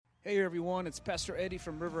Hey everyone, it's Pastor Eddie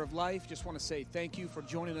from River of Life. Just want to say thank you for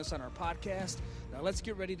joining us on our podcast. Now let's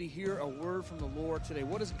get ready to hear a word from the Lord today.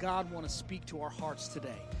 What does God want to speak to our hearts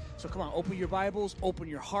today? So come on, open your Bibles, open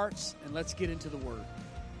your hearts, and let's get into the word.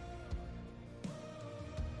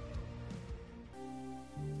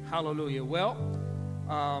 Hallelujah. Well,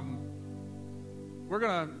 we're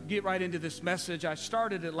going to get right into this message. I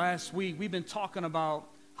started it last week. We've been talking about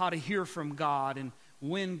how to hear from God, and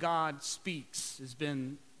when God speaks has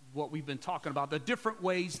been what we've been talking about, the different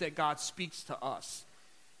ways that God speaks to us.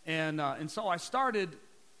 And so I started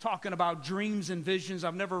talking about dreams and visions.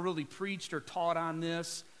 I've never really preached or taught on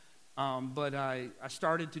this, but I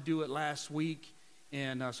started to do it last week.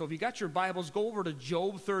 And so if you got your Bibles, go over to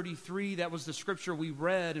Job 33. That was the scripture we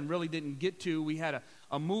read and really didn't get to. We had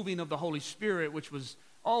a moving of the Holy Spirit, which was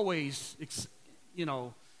always,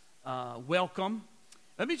 welcome.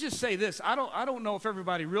 Let me just say this. I don't know if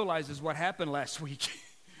everybody realizes what happened last week.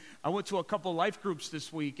 I went to a couple life groups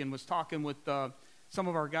this week and was talking with some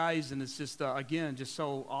of our guys, and it's just, again, just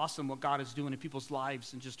so awesome what God is doing in people's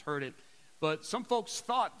lives, and just heard it. But some folks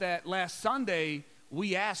thought that last Sunday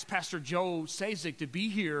we asked Pastor Joe Sazik to be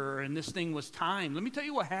here, and this thing was timed. Let me tell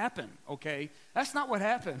you what happened, okay? That's not what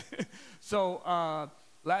happened. So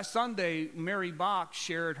last Sunday, Mary Bach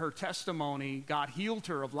shared her testimony. God healed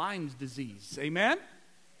her of Lyme's disease. Amen?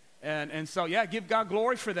 And so, yeah, give God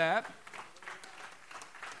glory for that.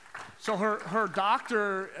 So her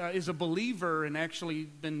doctor is a believer and actually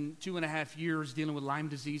been 2.5 years dealing with Lyme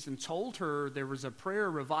disease, and told her there was a prayer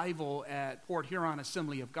revival at Port Huron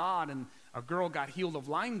Assembly of God, and a girl got healed of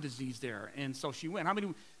Lyme disease there. And so she went. How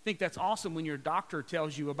many think that's awesome when your doctor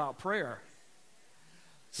tells you about prayer?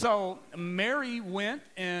 So Mary went,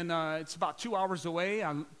 and it's about 2 hours away.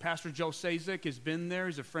 Pastor Joe Sazik has been there.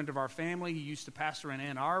 He's a friend of our family. He used to pastor in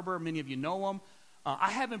Ann Arbor. Many of you know him.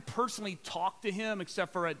 I haven't personally talked to him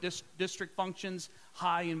except for at district functions,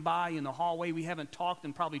 high and by in the hallway. We haven't talked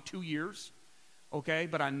in probably 2 years, okay?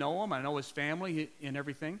 But I know him. I know his family and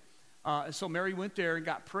everything. So Mary went there and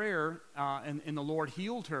got prayer, and the Lord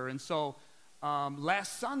healed her. And so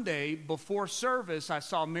last Sunday before service, I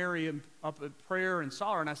saw Mary up at prayer and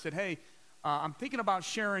saw her, and I said, hey, I'm thinking about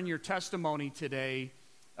sharing your testimony today.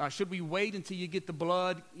 Should we wait until you get the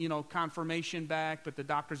blood, confirmation back, but the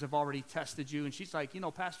doctors have already tested you? And she's like,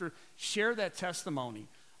 Pastor, share that testimony.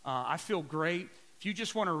 I feel great. If you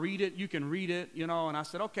just want to read it, you can read it, And I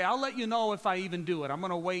said, okay, I'll let you know if I even do it. I'm going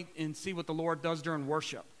to wait and see what the Lord does during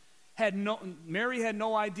worship. Mary had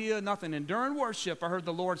no idea, nothing. And during worship, I heard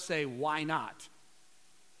the Lord say, why not?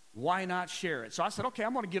 Why not share it? So I said, okay,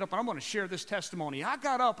 I'm going to get up and I'm going to share this testimony. I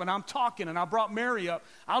got up and I'm talking, and I brought Mary up.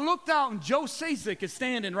 I looked out, and Joe Sazik is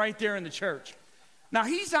standing right there in the church. Now,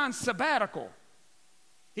 he's on sabbatical.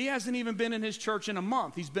 He hasn't even been in his church in a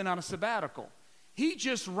month. He's been on a sabbatical. He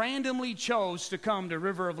just randomly chose to come to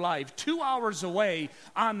River of Life 2 hours away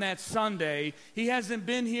on that Sunday. He hasn't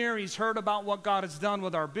been here. He's heard about what God has done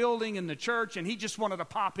with our building and the church, and he just wanted to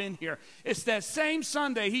pop in here. It's that same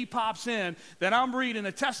Sunday he pops in that I'm reading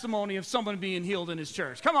a testimony of someone being healed in his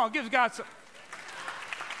church. Come on, give God some.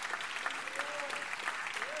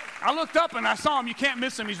 I looked up and I saw him. You can't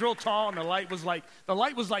miss him. He's real tall, and the light was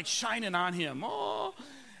like shining on him. Oh.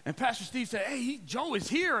 And Pastor Steve said, hey, Joe is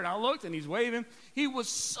here. And I looked, and he's waving. He was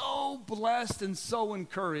so blessed and so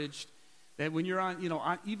encouraged that when you're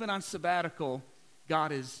on, even on sabbatical,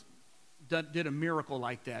 God did a miracle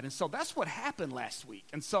like that. And so that's what happened last week.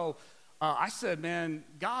 And so I said, man,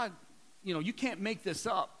 God, you can't make this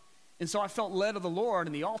up. And so I felt led of the Lord,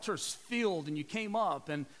 and the altar's filled, and you came up.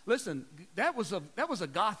 And listen, that was a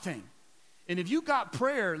God thing. And if you got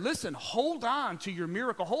prayer, listen, hold on to your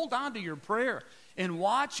miracle. Hold on to your prayer and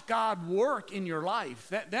watch God work in your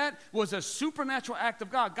life. That was a supernatural act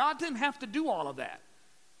of God. God didn't have to do all of that,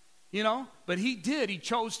 but he did. He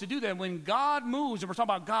chose to do that. When God moves, and we're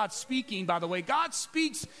talking about God speaking, by the way, God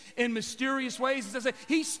speaks in mysterious ways.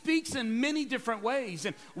 He speaks in many different ways.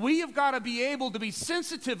 And we have got to be able to be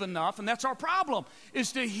sensitive enough, and that's our problem,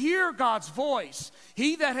 is to hear God's voice.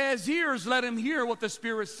 He that has ears, let him hear what the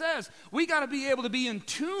Spirit says. We got to be able to be in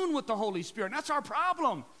tune with the Holy Spirit. And that's our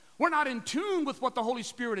problem. We're not in tune with what the Holy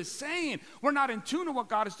Spirit is saying. We're not in tune with what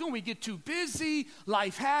God is doing. We get too busy.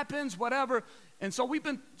 Life happens, whatever. And so we've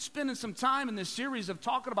been spending some time in this series of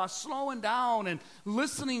talking about slowing down and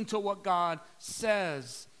listening to what God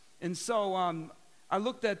says. And so I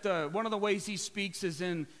looked at one of the ways he speaks is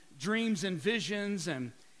in dreams and visions.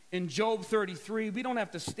 And in Job 33, we don't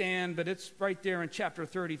have to stand, but it's right there in chapter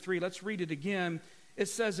 33. Let's read it again. It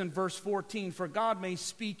says in verse 14, for God may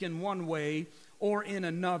speak in one way or in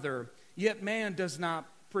another, yet man does not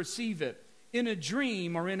perceive it. in a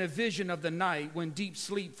dream or in a vision of the night, when deep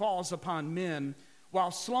sleep falls upon men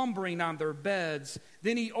while slumbering on their beds,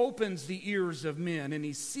 then he opens the ears of men and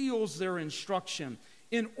he seals their instruction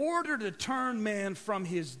in order to turn man from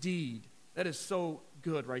his deed. That is so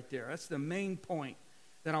good right there. That's the main point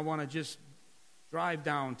that I want to just drive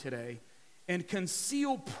down today. And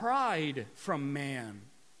conceal pride from man.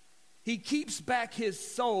 He keeps back his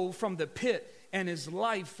soul from the pit and his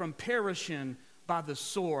life from perishing by the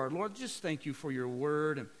sword. Lord, just thank you for your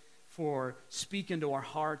word and for speaking to our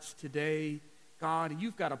hearts today. God,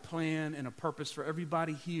 you've got a plan and a purpose for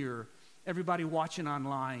everybody here, everybody watching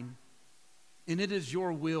online. And it is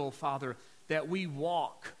your will, Father, that we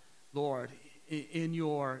walk, Lord, in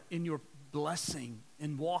your blessing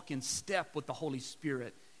and walk in step with the Holy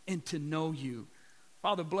Spirit and to know you.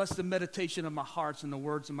 Father, bless the meditation of my heart and the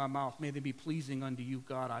words of my mouth. May they be pleasing unto you,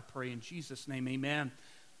 God, I pray in Jesus' name, amen.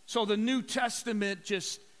 So the New Testament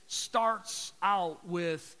just starts out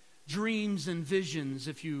with dreams and visions.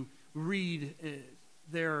 If you read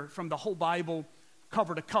there from the whole Bible,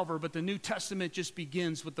 cover to cover, but the New Testament just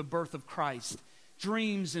begins with the birth of Christ.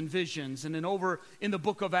 Dreams and visions. And then over in the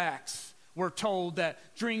book of Acts, we're told that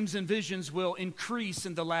dreams and visions will increase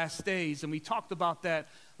in the last days. And we talked about that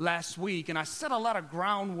last week. And I set a lot of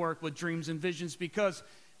groundwork with dreams and visions because,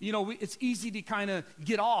 you know, it's easy to kind of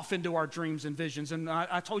get off into our dreams and visions. And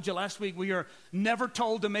I told you last week, we are never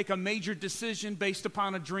told to make a major decision based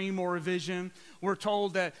upon a dream or a vision. We're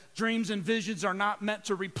told that dreams and visions are not meant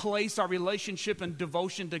to replace our relationship and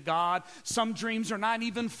devotion to God. Some dreams are not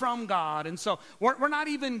even from God. And so we're not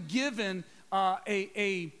even given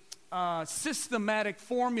a systematic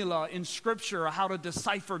formula in Scripture how to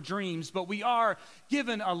decipher dreams, but we are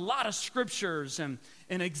given a lot of scriptures and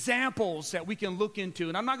examples that we can look into.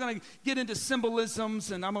 And I'm not going to get into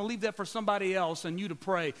symbolisms, and I'm going to leave that for somebody else and you to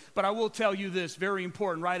pray. But I will tell you this, very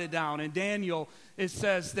important, write it down. In Daniel, it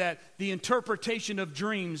says that the interpretation of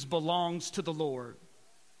dreams belongs to the Lord.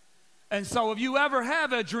 And so if you ever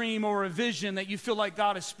have a dream or a vision that you feel like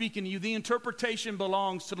God is speaking to you, the interpretation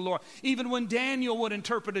belongs to the Lord. Even when Daniel would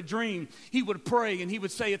interpret a dream, he would pray and he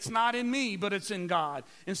would say, it's not in me, but it's in God.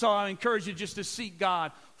 And so I encourage you just to seek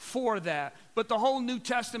God for that. But the whole New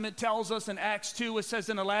Testament tells us in Acts 2, it says,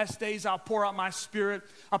 in the last days I'll pour out my spirit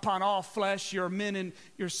upon all flesh. Your men and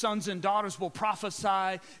your sons and daughters will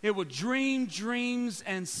prophesy. It will dream dreams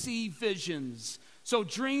and see visions. So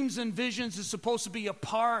dreams and visions is supposed to be a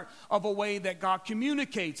part of a way that God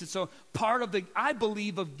communicates. It's a part of the, I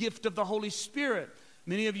believe, a gift of the Holy Spirit.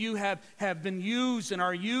 Many of you have been used and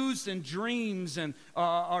are used in dreams and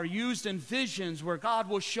are used in visions where God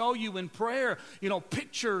will show you in prayer, you know,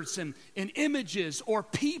 pictures and images or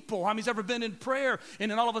people. How many's ever been in prayer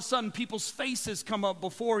and then all of a sudden people's faces come up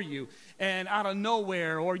before you and out of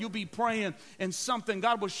nowhere, or you'll be praying and something,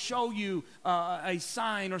 God will show you a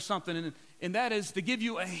sign or something, and that is to give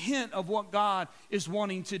you a hint of what God is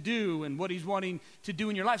wanting to do and what he's wanting to do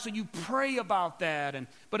in your life. So you pray about that,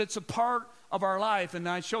 but it's a part of our life. And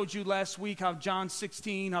I showed you last week how John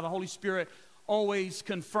 16, how the Holy Spirit always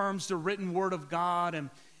confirms the written word of God and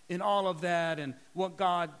in all of that and what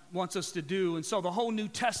God wants us to do. And so the whole New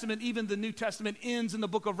Testament, even the New Testament ends in the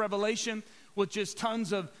book of Revelation with just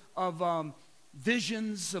tons of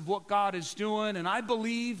visions of what God is doing. And I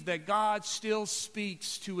believe that God still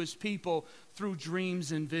speaks to his people through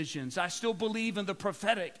dreams and visions. I still believe in the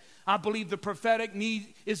prophetic. I believe the prophetic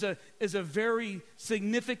need is a very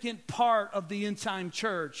significant part of the end time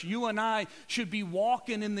church. You and I should be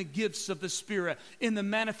walking in the gifts of the Spirit, in the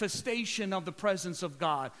manifestation of the presence of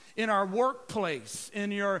God, in our workplace,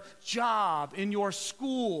 in your job, in your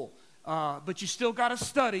school. But you still got to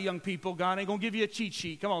study, young people. God ain't going to give you a cheat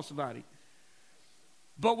sheet. Come on, somebody.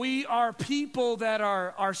 But we are people that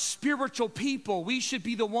are spiritual people. We should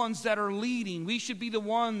be the ones that are leading. We should be the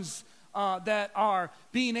ones that are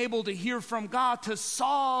being able to hear from God to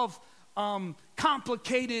solve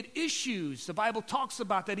complicated issues. The Bible talks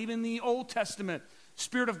about that even in the Old Testament.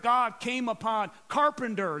 Spirit of God came upon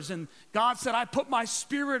carpenters, and God said, I put my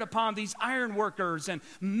spirit upon these iron workers and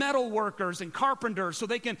metal workers and carpenters so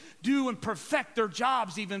they can do and perfect their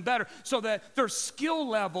jobs even better, so that their skill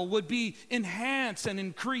level would be enhanced and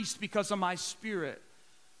increased because of my spirit.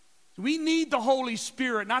 We need the Holy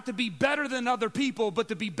Spirit not to be better than other people, but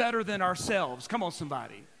to be better than ourselves. Come on,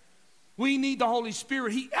 somebody. We need the Holy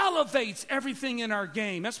Spirit. He elevates everything in our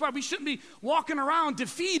game. That's why we shouldn't be walking around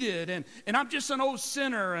defeated and I'm just an old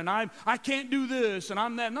sinner and I can't do this and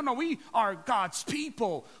I'm that. No, we are God's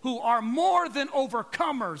people who are more than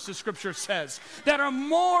overcomers, the scripture says, that are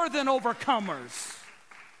more than overcomers.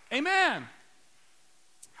 Amen.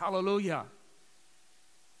 Hallelujah.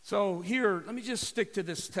 So here, let me just stick to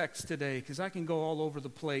this text today because I can go all over the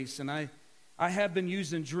place. And I have been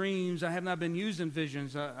using dreams. I have not been using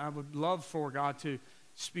visions. I would love for God to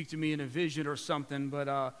speak to me in a vision or something, but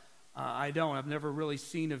I don't. I've never really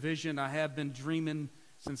seen a vision. I have been dreaming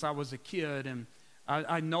since I was a kid, and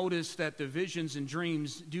I noticed that the visions and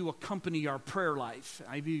dreams do accompany our prayer life.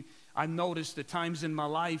 I've noticed the times in my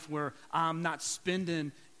life where I'm not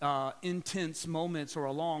spending intense moments or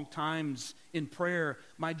long times in prayer.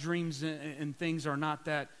 My dreams and things are not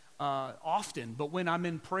that often. But when I'm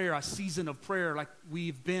in prayer, a season of prayer like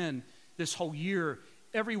we've been this whole year,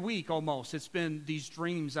 every week almost, it's been these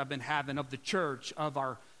dreams I've been having of the church, of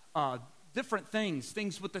our different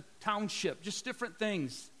things with the township, just different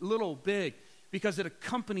things, little, big, because it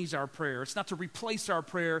accompanies our prayer. It's not to replace our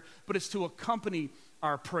prayer, but it's to accompany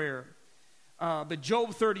our prayer. But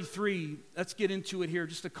Job 33, let's get into it here,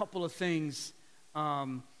 just a couple of things.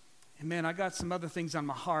 And man, I got some other things on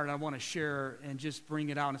my heart I want to share and just bring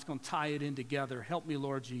it out, and it's going to tie it in together. Help me,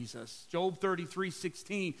 Lord Jesus. Job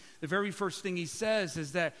 33:16, the very first thing he says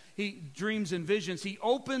is that he dreams and visions. He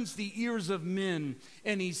opens the ears of men,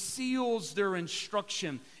 and he seals their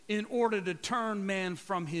instruction in order to turn man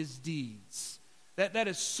from his deeds. That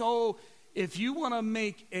is so. If you want to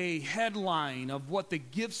make a headline of what the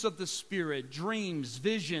gifts of the Spirit, dreams,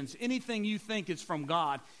 visions, anything you think is from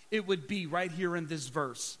God, it would be right here in this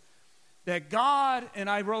verse. That God, and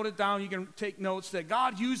I wrote it down, you can take notes, that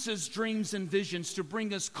God uses dreams and visions to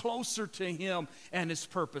bring us closer to Him and His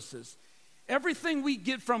purposes. Everything we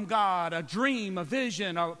get from God, a dream, a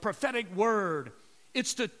vision, a prophetic word,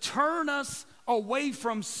 it's to turn us away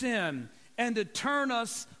from sin and to turn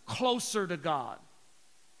us closer to God.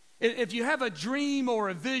 If you have a dream or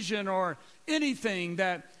a vision or anything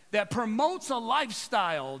that promotes a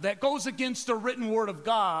lifestyle that goes against the written word of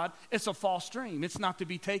God, it's a false dream. It's not to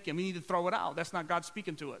be taken. We need to throw it out. That's not God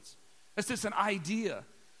speaking to us. That's just an idea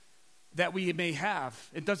that we may have.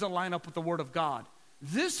 It doesn't line up with the word of God.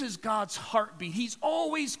 This is God's heartbeat. He's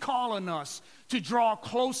always calling us to draw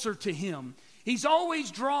closer to Him. He's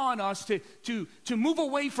always drawing us to move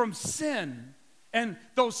away from sin and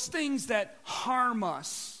those things that harm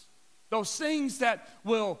us. Those things that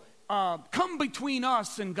will come between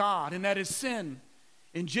us and God, and that is sin.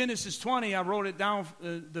 In Genesis 20, I wrote it down,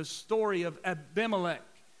 the story of Abimelech,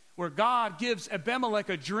 where God gives Abimelech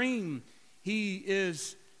a dream. He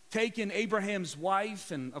is taking Abraham's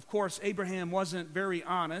wife, and of course, Abraham wasn't very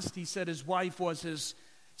honest. He said his wife was his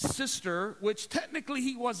sister, which technically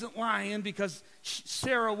he wasn't lying because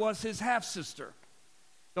Sarah was his half-sister.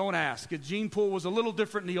 Don't ask. The gene pool was a little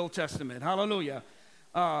different in the Old Testament. Hallelujah.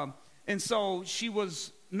 And so she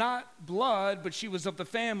was not blood, but she was of the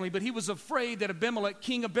family. But he was afraid that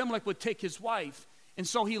King Abimelech would take his wife. And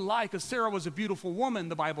so he lied, because Sarah was a beautiful woman,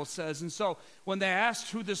 the Bible says. And so when they asked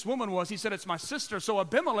who this woman was, he said, it's my sister. So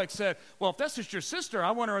Abimelech said, well, if that's just your sister,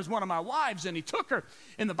 I want her as one of my wives. And he took her.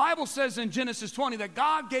 And the Bible says in Genesis 20 that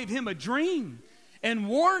God gave him a dream and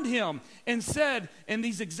warned him and said in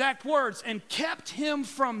these exact words, and kept him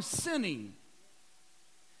from sinning.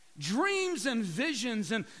 Dreams and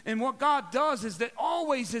visions and what God does is that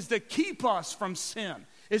always is to keep us from sin.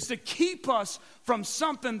 Is to keep us from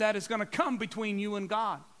something that is going to come between you and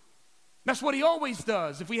God. That's what He always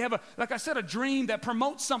does. If we have, like I said, a dream that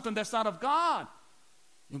promotes something that's not of God.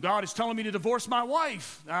 God is telling me to divorce my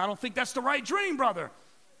wife. I don't think that's the right dream, brother.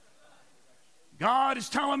 God is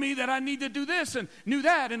telling me that I need to do this and do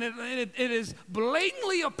that. And it is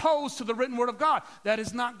blatantly opposed to the written word of God. That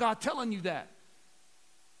is not God telling you that.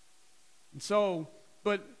 And so,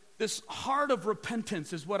 but this heart of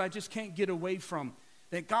repentance is what I just can't get away from.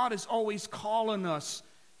 That God is always calling us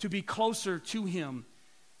to be closer to Him.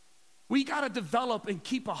 We got to develop and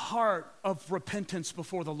keep a heart of repentance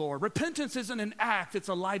before the Lord. Repentance isn't an act, it's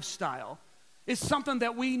a lifestyle. It's something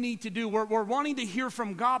that we need to do. We're wanting to hear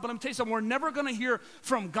from God, but I'm telling you something, we're never going to hear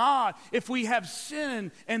from God if we have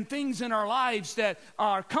sin and things in our lives that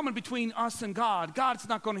are coming between us and God. God's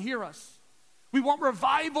not going to hear us. We want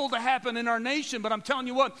revival to happen in our nation, but I'm telling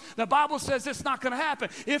you what, the Bible says it's not going to happen.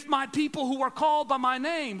 If my people who are called by my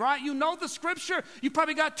name, right? You know the scripture. You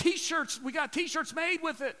probably got T-shirts. We got T-shirts made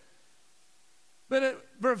with it. But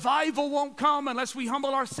revival won't come unless we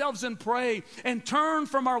humble ourselves and pray and turn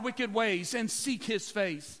from our wicked ways and seek His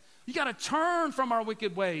face. You got to turn from our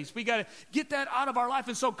wicked ways. We got to get that out of our life.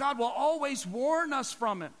 And so God will always warn us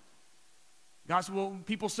from it.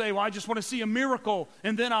 People say, well, I just want to see a miracle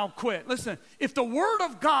and then I'll quit. Listen, if the word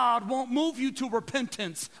of God won't move you to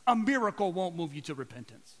repentance, a miracle won't move you to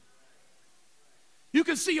repentance. You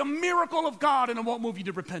can see a miracle of God and it won't move you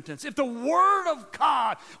to repentance. If the Word of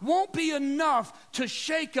God won't be enough to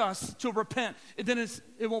shake us to repent, then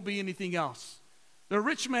it won't be anything else. The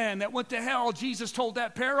rich man that went to hell, Jesus told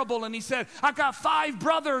that parable and he said, I've got 5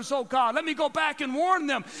 brothers, oh God, let me go back and warn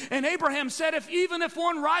them. And Abraham said, even if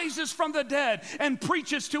one rises from the dead and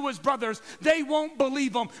preaches to his brothers, they won't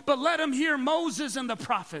believe him, but let him hear Moses and the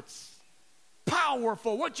prophets.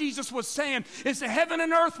 Powerful. What Jesus was saying is that heaven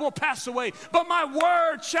and earth will pass away, but my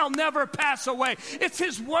word shall never pass away. It's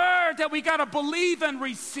his word that we got to believe and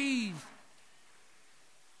receive.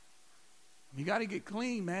 We got to get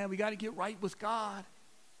clean, man. We got to get right with God.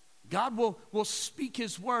 God will speak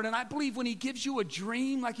his word. And I believe when he gives you a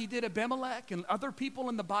dream like he did Abimelech and other people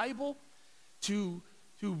in the Bible to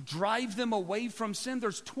drive them away from sin.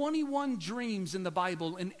 There's 21 dreams in the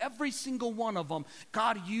Bible, and every single one of them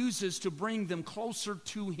God uses to bring them closer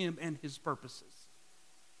to him and his purposes.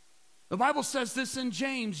 The Bible says this in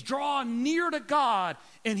James, draw near to God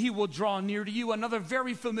and he will draw near to you. Another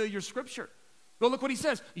very familiar scripture. Well, look what he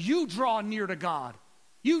says. You draw near to God.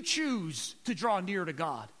 You choose to draw near to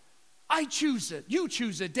God. I choose it. You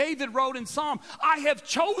choose it. David wrote in Psalm, I have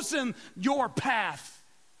chosen your path.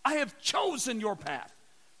 I have chosen your path.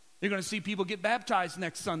 You're going to see people get baptized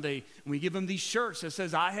next Sunday, and we give them these shirts that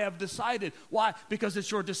says, I have decided. Why? Because it's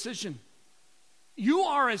your decision. You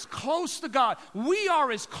are as close to God. We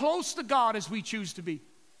are as close to God as we choose to be.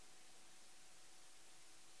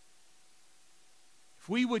 If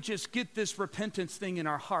we would just get this repentance thing in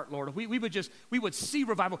our heart, Lord, if we would see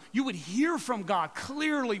revival, you would hear from God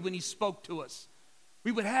clearly when he spoke to us.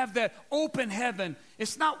 We would have that open heaven.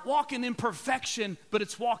 It's not walking in perfection, but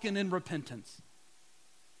it's walking in repentance.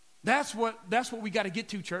 That's what we got to get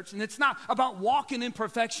to, church. And it's not about walking in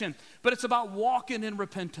perfection, but it's about walking in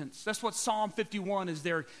repentance. That's what Psalm 51 is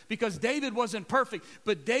there. Because David wasn't perfect,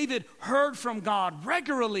 but David heard from God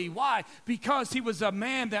regularly. Why? Because he was a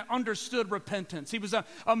man that understood repentance. He was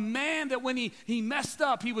a man that when he messed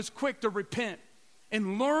up, he was quick to repent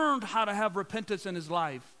and learned how to have repentance in his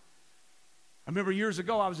life. I remember years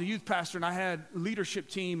ago, I was a youth pastor, and I had a leadership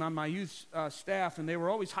team on my youth staff, and they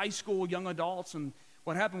were always high school, young adults, and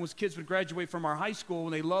what happened was kids would graduate from our high school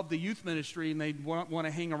and they loved the youth ministry and they'd want to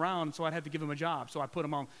hang around, so I'd have to give them a job. So I put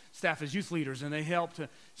them on staff as youth leaders and they helped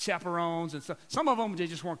chaperones and stuff. Some of them, they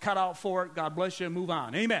just weren't cut out for it. God bless you, move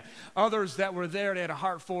on. Amen. Others that were there, they had a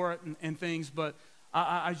heart for it and things. But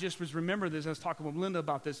I just was remember this. I was talking with Linda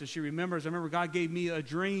about this as she remembers. I remember God gave me a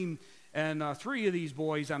dream, and 3 of these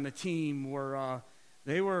boys on the team were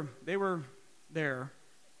they were there.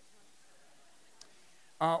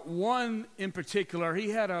 One in particular, he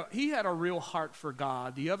had a real heart for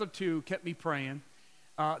God. The other 2 kept me praying.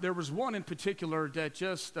 There was one in particular that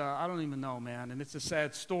just, I don't even know, man, and it's a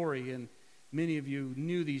sad story, and many of you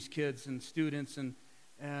knew these kids and students and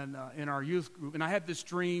in our youth group. And I had this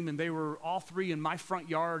dream, and they were all 3 in my front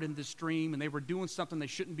yard in this dream, and they were doing something they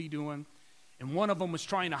shouldn't be doing. And one of them was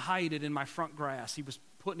trying to hide it in my front grass. He was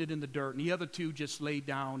putting it in the dirt, and the other 2 just laid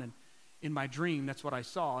down and in my dream, that's what I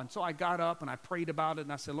saw. And so I got up and I prayed about it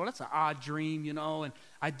and I said, Lord, that's an odd dream, you know. And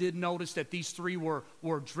I did notice that these 3 were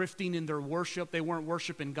drifting in their worship. They weren't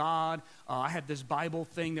worshiping God. I had this Bible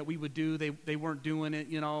thing that we would do. They weren't doing it,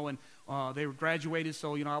 you know, and they were graduated.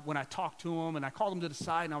 So, you know, when I talked to them and I called them to the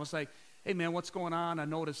side and I was like, hey, man, what's going on? I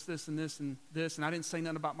noticed this and this and this. And I didn't say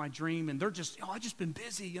nothing about my dream. And they're just, I've just been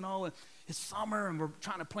busy, you know. And it's summer and we're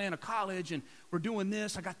trying to plan a college and we're doing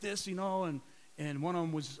this. I got this, you know, and one of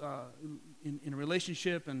them was in a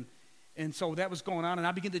relationship, and so that was going on. And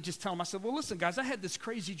I began to just tell them, I said, well, listen, guys, I had this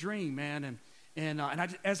crazy dream, man.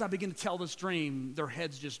 As I began to tell this dream, their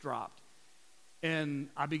heads just dropped. And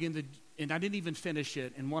I didn't even finish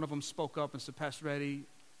it. And one of them spoke up and said, Pastor Eddie,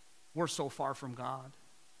 we're so far from God.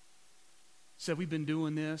 Said, we've been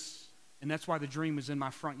doing this, and that's why the dream was in my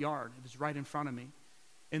front yard. It was right in front of me.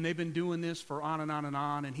 And they've been doing this for on and on and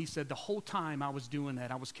on. And he said, the whole time I was doing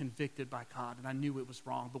that, I was convicted by God. And I knew it was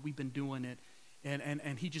wrong, but we've been doing it.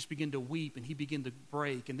 And he just began to weep, and he began to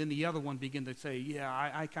break. And then the other one began to say, yeah,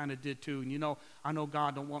 I kind of did too. And, you know, I know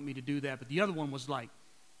God don't want me to do that. But the other one was like,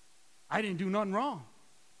 I didn't do nothing wrong.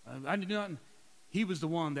 I didn't do nothing. He was the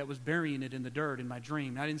one that was burying it in the dirt in my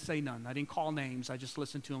dream. I didn't say nothing. I didn't call names. I just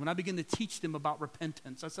listened to him. And I began to teach them about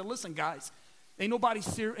repentance. I said, listen, guys. Ain't nobody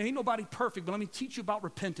perfect, but let me teach you about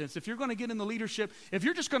repentance. If you're going to get in the leadership, if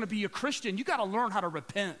you're just going to be a Christian, you got to learn how to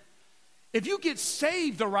repent. If you get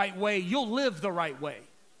saved the right way, you'll live the right way.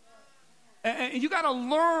 And you got to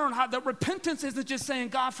learn how that repentance isn't just saying,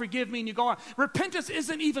 God, forgive me, and you go on. Repentance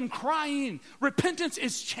isn't even crying. Repentance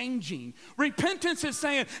is changing. Repentance is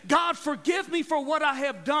saying, God, forgive me for what I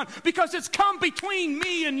have done, because it's come between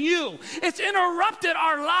me and you. It's interrupted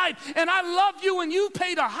our life, and I love you, and you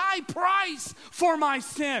paid a high price for my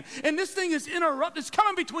sin. And this thing is interrupted. It's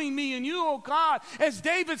coming between me and you, oh God. As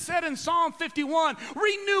David said in Psalm 51,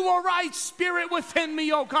 renew a right spirit within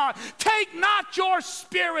me, oh God. Take not your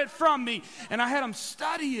spirit from me. And I had him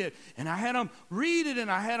study it, and I had him read it, and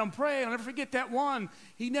I had him pray. I'll never forget that one.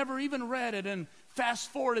 He never even read it, and fast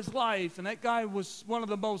forward his life, and that guy was one of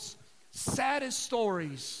the most saddest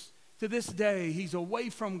stories to this day. He's away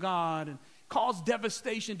from God and caused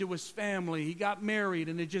devastation to his family. He got married,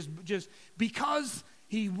 and it just because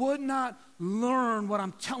he would not learn what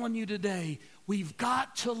I'm telling you today. We've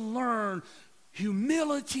got to learn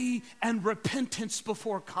humility and repentance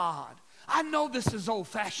before God. I know this is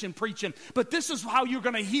old-fashioned preaching, but this is how you're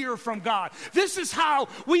going to hear from God. This is how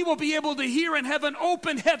we will be able to hear in heaven,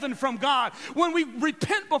 open heaven from God, when we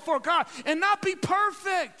repent before God and not be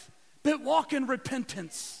perfect, but walk in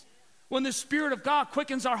repentance. When the Spirit of God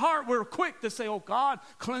quickens our heart, we're quick to say, oh God,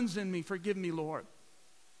 cleanse in me, forgive me, Lord.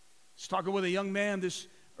 I was talking with a young man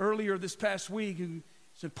earlier this past week who's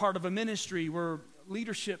a part of a ministry where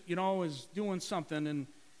leadership, is doing something, and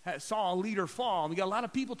saw a leader fall. We got a lot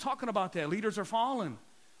of people talking about that. Leaders are falling.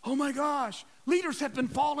 Oh my gosh, leaders have been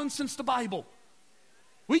falling since the Bible.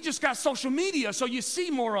 We just got social media, so you see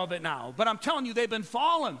more of it now. But I'm telling you, they've been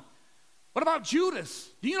falling. What about Judas?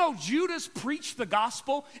 Do you know Judas preached the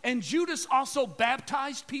gospel, and Judas also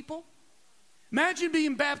baptized people? Imagine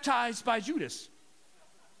being baptized by Judas.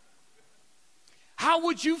 How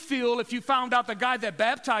would you feel if you found out the guy that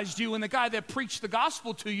baptized you and the guy that preached the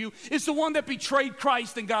gospel to you is the one that betrayed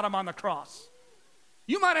Christ and got him on the cross?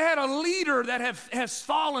 You might have had a leader that has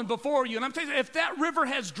fallen before you. And I'm telling you, if that river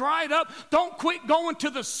has dried up, don't quit going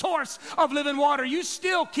to the source of living water. You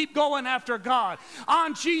still keep going after God.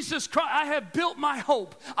 On Jesus Christ, I have built my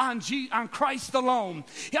hope on Christ alone,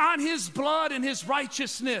 on his blood and his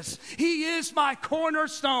righteousness. He is my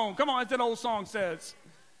cornerstone. Come on, as that old song says.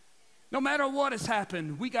 No matter what has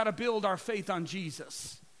happened, we got to build our faith on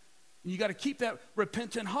Jesus. And you got to keep that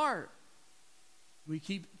repentant heart.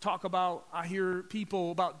 I hear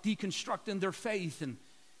people about deconstructing their faith and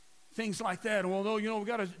things like that. Well, we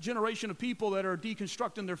got a generation of people that are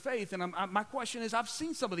deconstructing their faith. And my question is, I've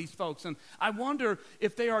seen some of these folks, and I wonder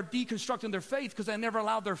if they are deconstructing their faith because they never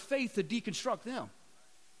allowed their faith to deconstruct them.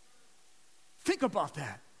 Think about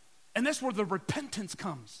that. And that's where the repentance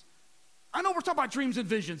comes. I know we're talking about dreams and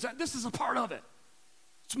visions. This is a part of it.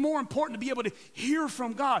 It's more important to be able to hear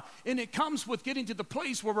from God. And it comes with getting to the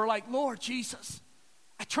place where we're like, Lord Jesus,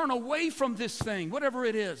 I turn away from this thing, whatever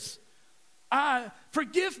it is.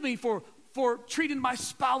 Forgive me for treating my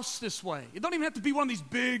spouse this way. It don't even have to be one of these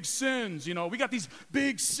big sins. We got these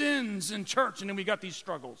big sins in church, and then we got these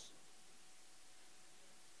struggles.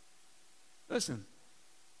 Listen.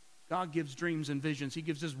 God gives dreams and visions. He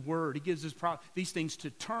gives his word. He gives these things to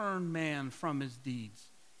turn man from his deeds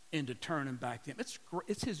and to turn him back to him.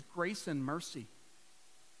 It's his grace and mercy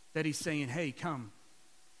that he's saying, hey, come,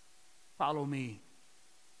 follow me.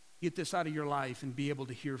 Get this out of your life and be able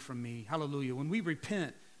to hear from me. Hallelujah. When we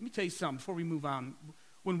repent, let me tell you something before we move on.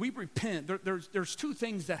 When we repent, there's two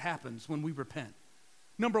things that happens when we repent.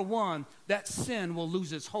 Number one, that sin will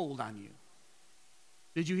lose its hold on you.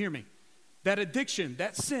 Did you hear me? That addiction,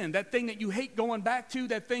 that sin, that thing that you hate going back to,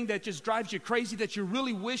 that thing that just drives you crazy, that you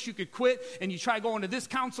really wish you could quit, and you try going to this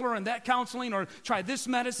counselor and that counseling, or try this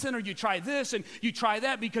medicine, or you try this and you try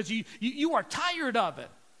that because you are tired of it.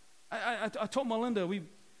 I told Melinda, we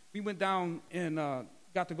went down and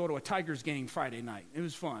got to go to a Tigers game Friday night. It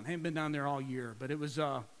was fun. I haven't been down there all year, but it was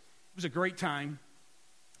a great time.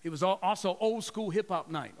 It was also old school hip hop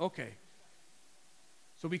night. Okay.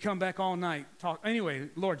 So we come back all night, talk. Anyway,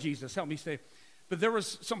 Lord Jesus, help me stay. But there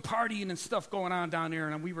was some partying and stuff going on down there,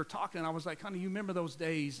 and we were talking, and I was like, honey, you remember those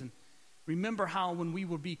days? And remember how when we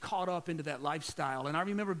would be caught up into that lifestyle. And I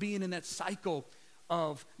remember being in that cycle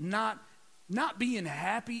of not being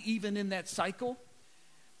happy even in that cycle,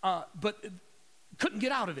 but couldn't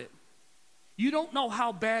get out of it. You don't know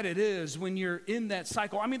how bad it is when you're in that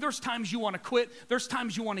cycle. I mean, there's times you want to quit. There's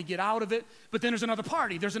times you want to get out of it. But then there's another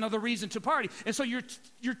party. There's another reason to party. And so you're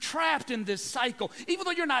trapped in this cycle. Even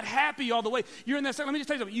though you're not happy all the way, you're in that cycle. Let me just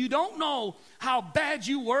tell you something. You don't know how bad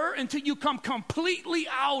you were until you come completely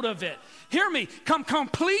out of it. Hear me. Come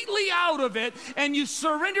completely out of it, and you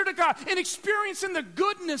surrender to God and experiencing the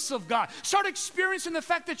goodness of God. Start experiencing the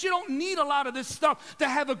fact that you don't need a lot of this stuff to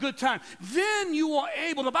have a good time. Then you are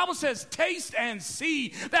able, the Bible says, taste taste and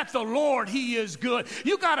see that the Lord, he is good.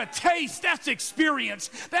 You got to taste, that's experience.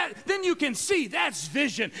 Then you can see, that's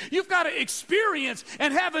vision. You've got to experience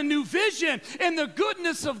and have a new vision in the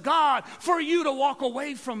goodness of God for you to walk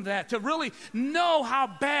away from that, to really know how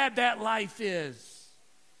bad that life is.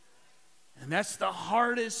 And that's the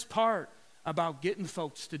hardest part about getting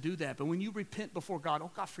folks to do that. But when you repent before God, oh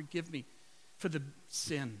God, forgive me for the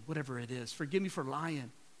sin, whatever it is. Forgive me for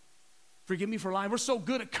lying. Forgive me for lying. We're so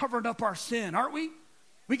good at covering up our sin, aren't we?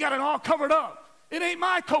 We got it all covered up. It ain't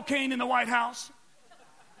my cocaine in the White House.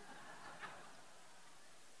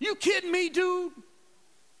 You kidding me, dude?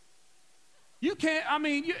 You can't,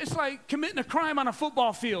 it's like committing a crime on a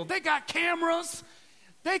football field. They got cameras.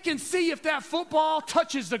 They can see if that football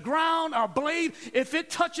touches the ground or blade. If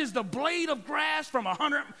it touches the blade of grass from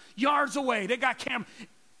 100 yards away, they got cameras.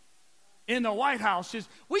 In the White House,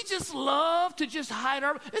 we just love to just hide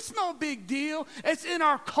our. It's no big deal. It's in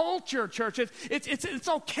our culture, church. It's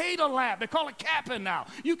okay to laugh. They call it capping now.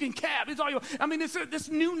 You can cap. It's all you. It's this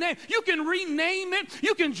new name. You can rename it.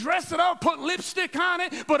 You can dress it up, put lipstick on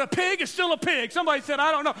it. But a pig is still a pig. Somebody said,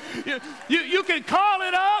 I don't know. You can call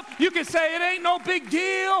it up. You can say it ain't no big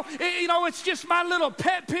deal. It's just my little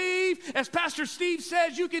pet peeve. As Pastor Steve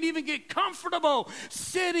says, you can even get comfortable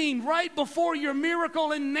sitting right before your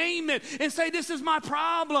miracle and name it. And say, this is my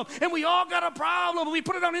problem. And we all got a problem. We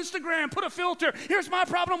put it on Instagram, put a filter. Here's my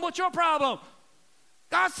problem. What's your problem?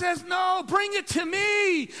 God says, no, bring it to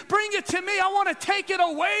me. Bring it to me. I want to take it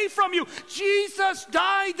away from you. Jesus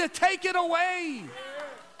died to take it away.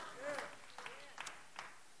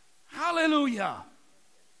 Hallelujah.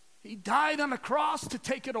 He died on the cross to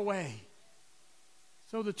take it away.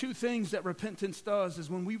 So the two things that repentance does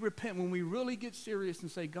is when we repent, when we really get serious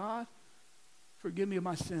and say, God, forgive me of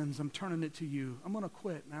my sins. I'm turning it to you. I'm going to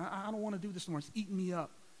quit. Now, I don't want to do this anymore. It's eating me up.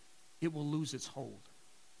 It will lose its hold.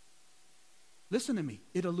 Listen to me.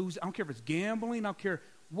 It'll lose. I don't care if it's gambling. I don't care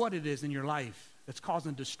what it is in your life that's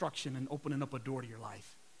causing destruction and opening up a door to your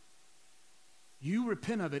life. You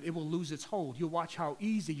repent of it, it will lose its hold. You'll watch how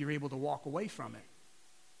easy you're able to walk away from it.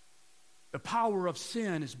 The power of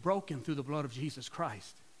sin is broken through the blood of Jesus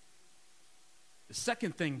Christ. The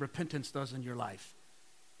second thing repentance does in your life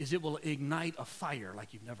is it will ignite a fire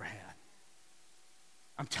like you've never had.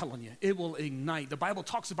 I'm telling you, it will ignite. The Bible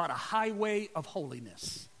talks about a highway of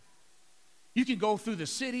holiness. You can go through the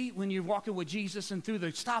city when you're walking with Jesus and through the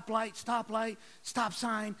stoplight, stop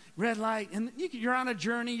sign, red light, and you're on a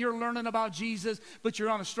journey, you're learning about Jesus, but you're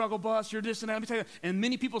on a struggle bus, you're this and that. Let me tell you, and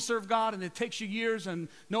many people serve God and it takes you years and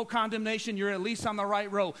no condemnation, you're at least on the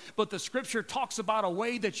right road. But the scripture talks about a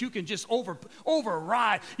way that you can just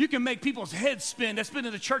override. You can make people's heads spin that's been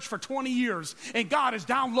in the church for 20 years, and God is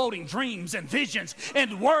downloading dreams and visions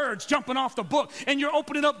and words jumping off the book, and you're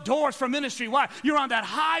opening up doors for ministry. Why? You're on that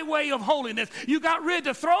highway of holiness. You got rid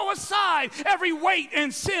to throw aside every weight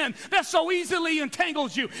and sin that so easily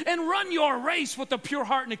entangles you and run your race with a pure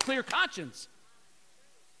heart and a clear conscience.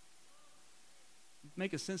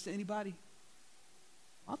 Making sense to anybody?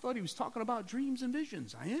 I thought he was talking about dreams and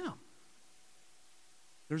visions. I am.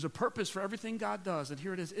 There's a purpose for everything God does, and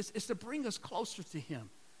here it is. It's to bring us closer to him.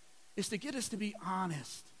 It's to get us to be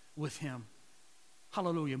honest with him.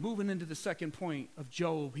 Hallelujah. Moving into the second point of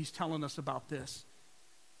Job, he's telling us about this.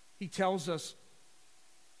 He tells us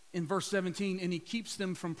in verse 17, and he keeps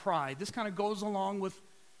them from pride. This kind of goes along with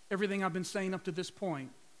everything I've been saying up to this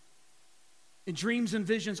point. In dreams and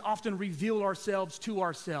visions often reveal ourselves to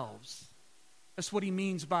ourselves. That's what he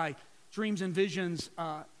means by dreams and visions.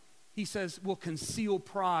 He says will conceal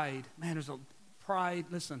pride. Man, there's a pride.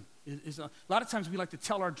 Listen, a lot of times we like to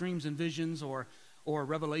tell our dreams and visions or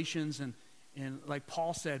revelations, and like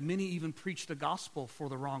Paul said, many even preach the gospel for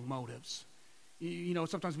the wrong motives. You know,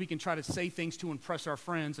 sometimes we can try to say things to impress our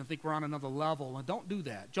friends and think we're on another level. And don't do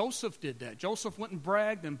that. Joseph did that. Joseph went and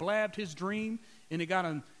bragged and blabbed his dream, and it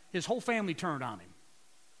got his whole family turned on him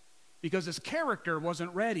because his character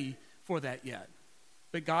wasn't ready for that yet.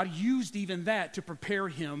 But God used even that to prepare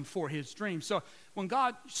him for his dream. So when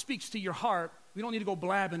God speaks to your heart, we don't need to go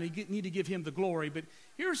blabbing. We need to give him the glory. But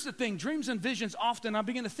here's the thing. Dreams and visions often, I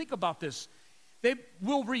begin to think about this, they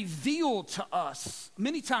will reveal to us.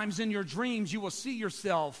 Many times in your dreams, you will see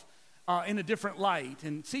yourself in a different light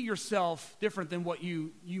and see yourself different than what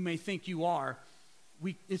you may think you are.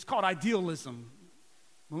 It's called idealism.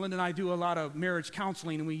 Melinda and I do a lot of marriage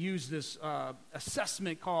counseling, and we use this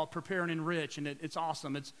assessment called Prepare and Enrich, and it's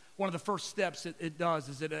awesome. It's one of the first steps it does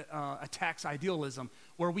is it attacks idealism,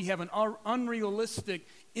 where we have an unrealistic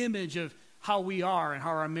image of how we are and how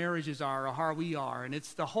our marriages are or how we are, and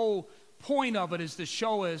it's the whole point of it is to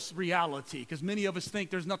show us reality, because many of us think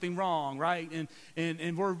there's nothing wrong, right?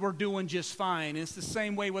 And we're doing just fine. And it's the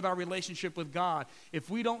same way with our relationship with God. If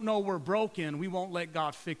we don't know we're broken, we won't let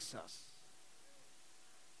God fix us.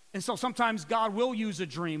 And so sometimes God will use a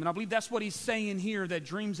dream, and I believe that's what he's saying here, that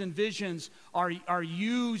dreams and visions are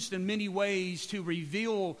used in many ways to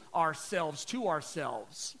reveal ourselves to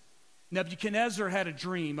ourselves. Nebuchadnezzar had a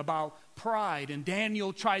dream about pride, and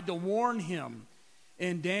Daniel tried to warn him.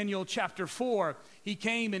 In Daniel chapter 4, he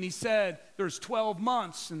came and he said, there's 12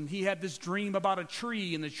 months, and he had this dream about a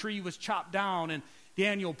tree, and the tree was chopped down, and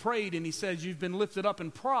Daniel prayed, and he says, you've been lifted up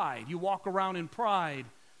in pride. You walk around in pride.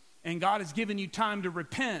 And God has given you time to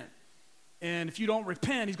repent. And if you don't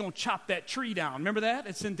repent, he's going to chop that tree down. Remember that?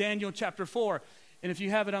 It's in Daniel chapter 4. And if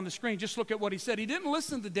you have it on the screen, just look at what he said. He didn't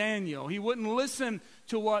listen to Daniel. He wouldn't listen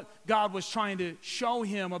to what God was trying to show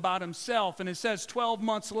him about himself. And it says 12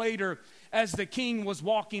 months later, as the king was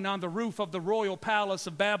walking on the roof of the royal palace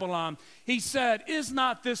of Babylon, he said, is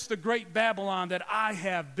not this the great Babylon that I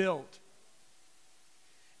have built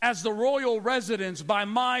as the royal residence by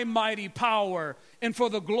my mighty power and for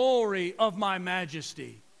the glory of my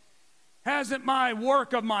majesty? Hasn't my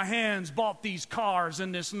work of my hands bought these cars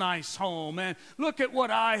and this nice home? And look at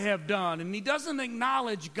what I have done. And he doesn't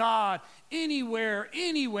acknowledge God anywhere.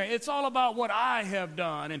 It's all about what I have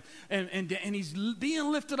done. And he's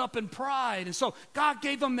being lifted up in pride. And so God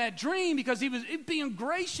gave him that dream because he was being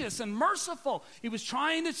gracious and merciful. He was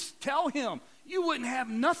trying to tell him, you wouldn't have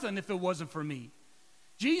nothing if it wasn't for me.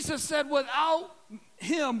 Jesus said, without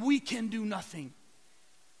him, we can do nothing.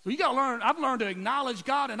 So you got to learn, I've learned to acknowledge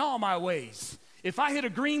God in all my ways. If I hit a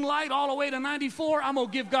green light all the way to 94, I'm going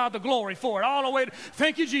to give God the glory for it. All the way to,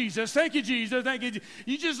 thank you, Jesus, thank you, Jesus, thank you.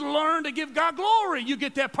 You just learn to give God glory. You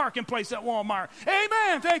get that parking place at Walmart.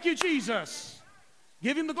 Amen, thank you, Jesus.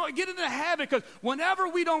 Give him the glory. Get into the habit, because whenever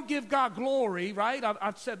we don't give God glory, right,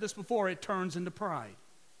 I've said this before, it turns into pride.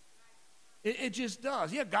 It just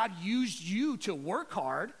does. Yeah, God used you to work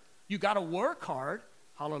hard. You got to work hard.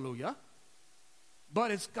 Hallelujah. But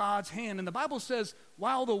it's God's hand. And the Bible says,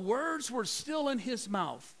 while the words were still in his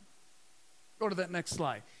mouth, go to that next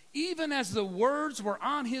slide. Even as the words were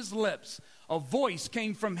on his lips, a voice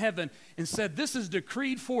came from heaven and said, this is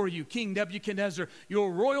decreed for you, King Nebuchadnezzar.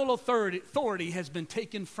 Your royal authority has been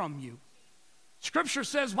taken from you. Scripture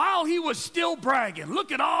says, while he was still bragging,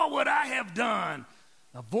 look at all what I have done,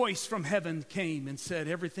 a voice from heaven came and said,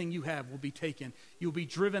 everything you have will be taken. You'll be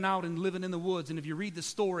driven out and living in the woods. And if you read the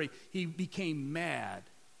story, he became mad,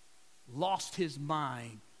 lost his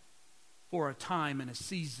mind for a time and a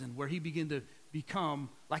season where he began to become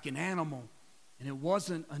like an animal. And it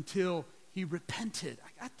wasn't until he repented.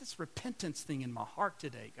 I got this repentance thing in my heart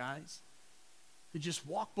today, guys. To just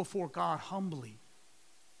walk before God humbly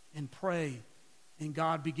and pray. And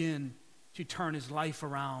God began to turn his life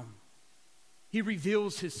around. He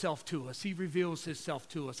reveals himself to us. He reveals himself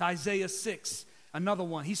to us. Isaiah 6, another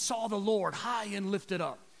one. He saw the Lord high and lifted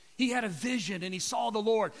up. He had a vision and he saw the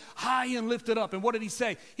Lord high and lifted up. And what did he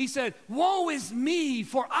say? He said, woe is me,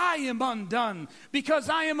 for I am undone, because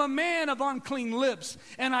I am a man of unclean lips,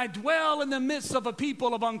 and I dwell in the midst of a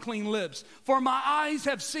people of unclean lips. For my eyes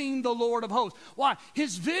have seen the Lord of hosts. Why?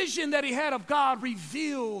 His vision that he had of God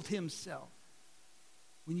revealed himself.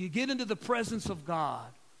 When you get into the presence of God,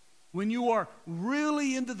 when you are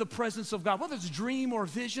really into the presence of God, whether it's dream or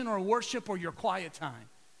vision or worship or your quiet time,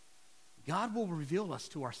 God will reveal us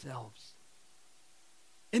to ourselves.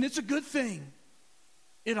 And it's a good thing.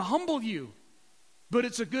 It'll humble you, but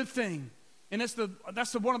it's a good thing. And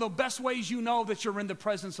that's one of the best ways you know that you're in the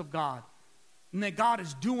presence of God and that God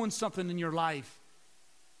is doing something in your life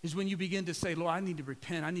is when you begin to say, Lord, I need to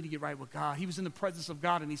repent. I need to get right with God. He was in the presence of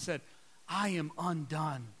God and he said, I am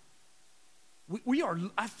undone.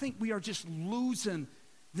 I think we are just losing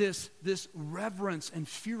this reverence and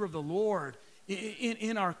fear of the Lord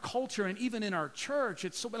in our culture and even in our church.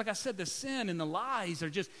 It's so, like I said, the sin and the lies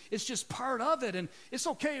it's just part of it. And it's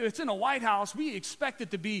okay, it's in a White House. We expect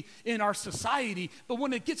it to be in our society. But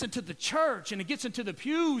when it gets into the church and it gets into the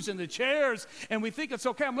pews and the chairs and we think it's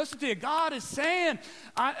okay, I'm listening to you. God is saying,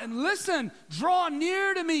 listen, draw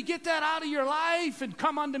near to me. Get that out of your life and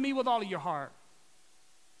come unto me with all of your heart.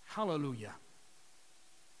 Hallelujah.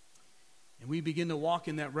 And we begin to walk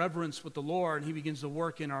in that reverence with the Lord, and he begins to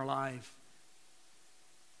work in our life.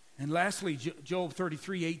 And lastly, Job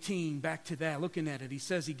 33:18, back to that, looking at it. He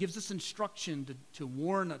says he gives us instruction to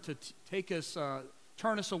warn, to take us,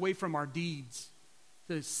 turn us away from our deeds,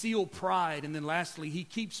 to seal pride. And then lastly, he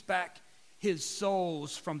keeps back his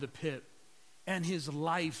souls from the pit and his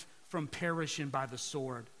life from perishing by the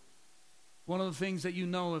sword. One of the things that you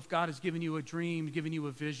know, if God has given you a dream, given you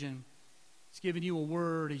a vision, He's giving you a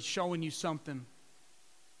word. He's showing you something.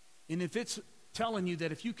 And if it's telling you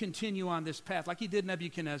that if you continue on this path, like he did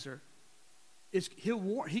Nebuchadnezzar,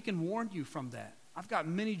 he can warn you from that. I've got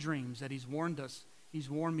many dreams that he's warned us. He's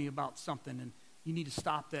warned me about something, and you need to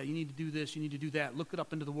stop that. You need to do this. You need to do that. Look it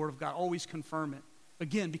up into the Word of God. Always confirm it.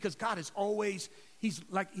 Again, because God is always, he's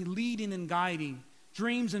like leading and guiding.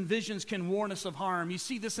 Dreams and visions can warn us of harm. You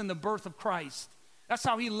see this in the birth of Christ. That's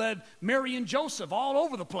how he led Mary and Joseph all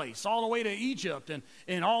over the place, all the way to Egypt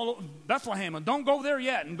and all Bethlehem. And don't go there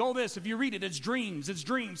yet, and go this. If you read it, it's dreams. It's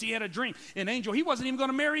dreams. He had a dream. An angel, he wasn't even going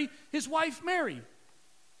to marry his wife Mary.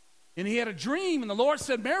 And he had a dream, and the Lord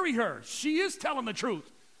said, marry her. She is telling the truth.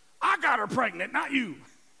 I got her pregnant, not you.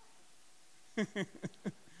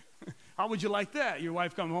 How would you like that? Your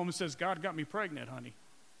wife comes home and says, God got me pregnant, honey.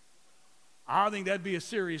 I think that'd be a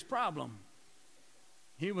serious problem.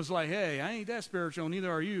 He was like, hey, I ain't that spiritual,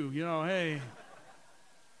 neither are you. You know, hey.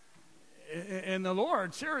 And the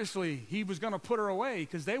Lord, seriously, he was going to put her away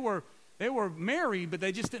because they were married, but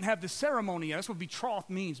they just didn't have the ceremony yet. That's what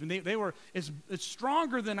betrothed means. I mean, it's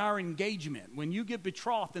stronger than our engagement. When you get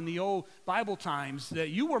betrothed in the old Bible times, that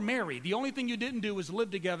you were married. The only thing you didn't do was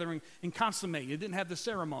live together and consummate. You didn't have the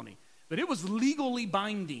ceremony. But it was legally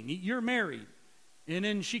binding. You're married. And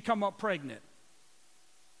then she come up pregnant.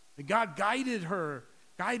 But God guided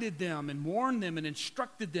them and warned them and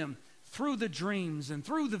instructed them through the dreams and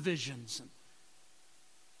through the visions.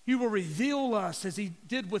 He will reveal us as he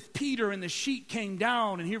did with Peter, and the sheet came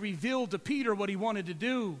down and he revealed to Peter what he wanted to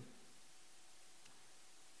do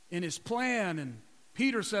in his plan. And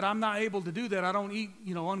Peter said, I'm not able to do that. I don't eat,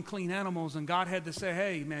 unclean animals. And God had to say,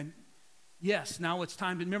 hey, man, yes, now it's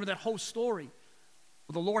time to remember that whole story.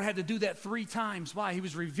 Well, the Lord had to do that 3 times. Why? He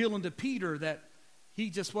was revealing to Peter that he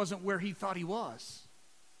just wasn't where he thought he was.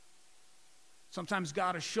 Sometimes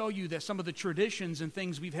God will show you that some of the traditions and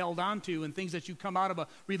things we've held on to and things that you come out of a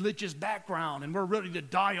religious background and we're ready to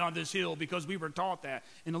die on this hill because we were taught that.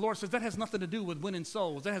 And the Lord says that has nothing to do with winning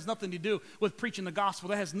souls. That has nothing to do with preaching the gospel.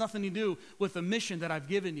 That has nothing to do with the mission that I've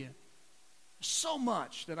given you. So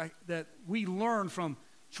much that we learn from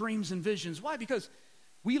dreams and visions. Why? Because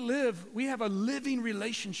we have a living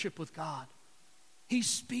relationship with God. He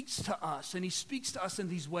speaks to us, and he speaks to us in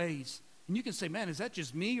these ways. And you can say, man, is that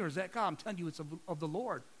just me or is that God? I'm telling you, it's of the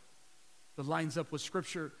Lord. That lines up with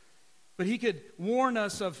Scripture. But he could warn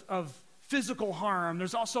us of physical harm.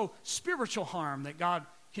 There's also spiritual harm that God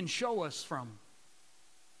can show us from.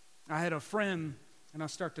 I had a friend, and I'll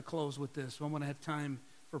start to close with this. I want to have time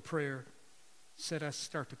for prayer. Said I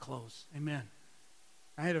start to close. Amen.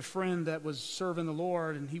 I had a friend that was serving the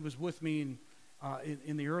Lord, and he was with me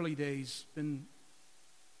in the early days, been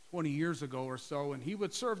 20 years ago or so, and he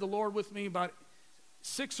would serve the Lord with me about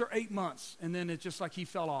 6 or 8 months, and then it's just like he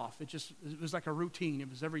fell off. It was like a routine. It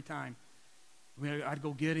was every time. I'd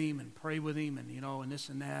go get him and pray with him, and and this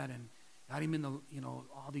and that, and got him in the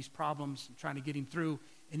all these problems, and trying to get him through,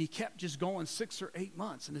 and he kept just going 6 or 8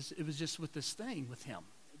 months, and it was just with this thing with him.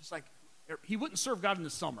 It was like he wouldn't serve God in the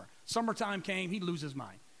summer. Summertime came, he'd lose his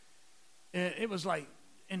mind. And it was like.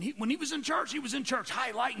 And when he was in church,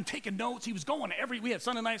 highlighting, taking notes. He was going to we had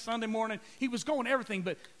Sunday night, Sunday morning. He was going to everything.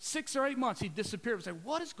 But 6 or 8 months, he disappeared. I was like,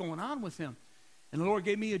 what is going on with him? And the Lord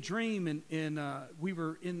gave me a dream, and we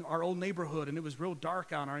were in our old neighborhood, and it was real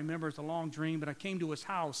dark out. And I remember it's a long dream, but I came to his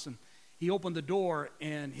house, and he opened the door,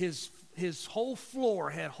 and his whole floor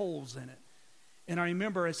had holes in it. And I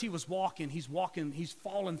remember as he was walking, he's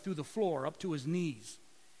falling through the floor up to his knees.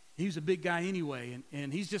 He was a big guy anyway,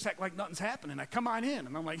 and he's just acting like nothing's happening. I come on in,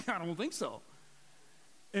 and I'm like, I don't think so.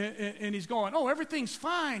 And he's going, oh, everything's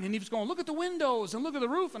fine. And he was going, look at the windows and look at the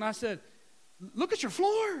roof. And I said, look at your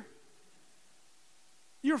floor.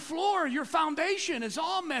 Your floor, your foundation is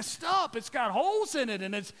all messed up. It's got holes in it,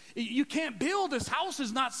 and you can't build. This house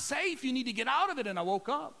is not safe. You need to get out of it. And I woke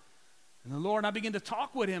up, and the Lord, I began to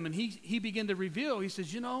talk with him, and he began to reveal. He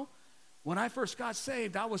says, when I first got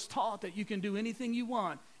saved, I was taught that you can do anything you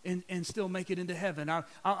want and still make it into heaven.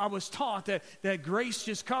 I was taught that grace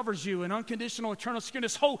just covers you and unconditional eternal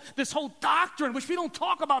security. This whole doctrine, which we don't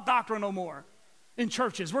talk about doctrine no more in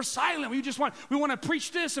churches. We're silent. We want to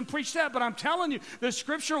preach this and preach that, but I'm telling you, the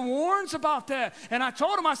Scripture warns about that. And I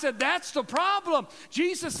told him, I said, that's the problem.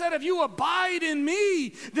 Jesus said, if you abide in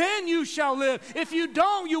me, then you shall live. If you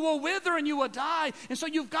don't, you will wither and you will die. And so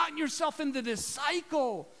you've gotten yourself into this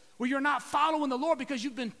cycle where you're not following the Lord because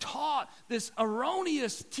you've been taught this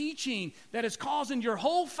erroneous teaching that is causing your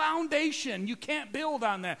whole foundation. You can't build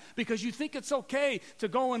on that because you think it's okay to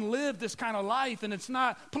go and live this kind of life, and it's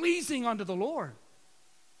not pleasing unto the Lord.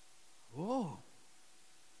 Whoa.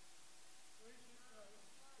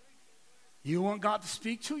 You want God to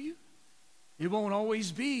speak to you? It won't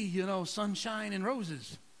always be, sunshine and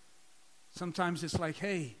roses. Sometimes it's like,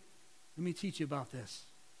 hey, let me teach you about this.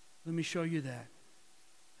 Let me show you that.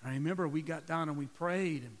 I remember we got down and we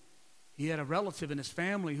prayed, and he had a relative in his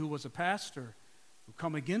family who was a pastor who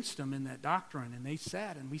come against him in that doctrine, and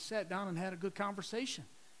we sat down and had a good conversation.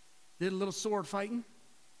 Did a little sword fighting.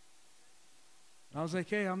 And I was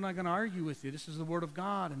like, hey, I'm not going to argue with you. This is the Word of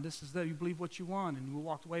God, and this is that you believe what you want. And we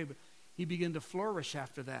walked away, but he began to flourish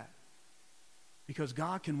after that. Because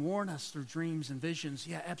God can warn us through dreams and visions.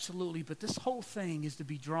 Yeah, absolutely. But this whole thing is to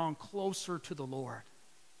be drawn closer to the Lord.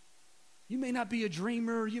 You may not be a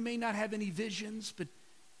dreamer. You may not have any visions, but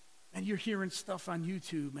and you're hearing stuff on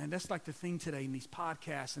YouTube, man. That's like the thing today in these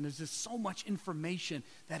podcasts. And there's just so much information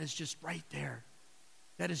that is just right there.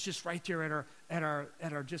 That is just right there at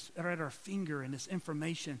our finger, and this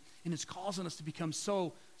information, and it's causing us to become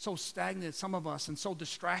so stagnant, some of us, and so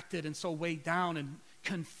distracted and so weighed down and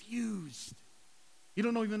confused. You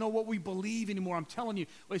don't even know what we believe anymore. I'm telling you,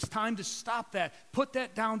 it's time to stop that. Put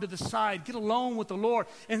that down to the side. Get alone with the Lord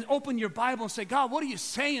and open your Bible and say, God, what are you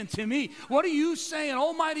saying to me? What are you saying?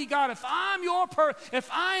 Almighty God, if I'm if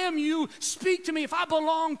I am you, speak to me. If I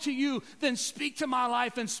belong to you, then speak to my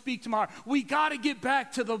life and speak to my heart. We got to get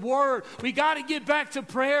back to the Word. We got to get back to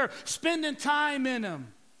prayer, spending time in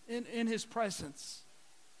Him, in His presence.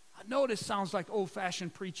 I know this sounds like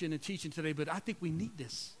old-fashioned preaching and teaching today, but I think we need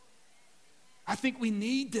this. I think we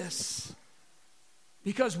need this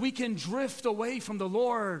because we can drift away from the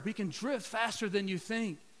Lord. We can drift faster than you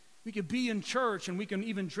think. We could be in church and we can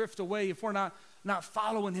even drift away if we're not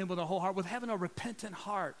following Him with a whole heart, with having a repentant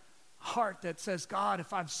heart that says, God,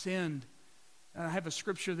 if I've sinned. And I have a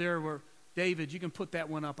scripture there where David, you can put that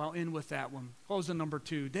one up. I'll end with that one. Closing number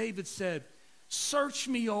 2. David said, search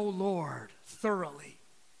me, O Lord, thoroughly.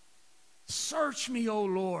 Search me, O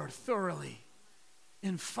Lord, thoroughly,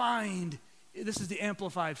 and find. This is the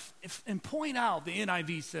Amplified. And point out, the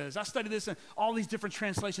NIV says. I studied this in all these different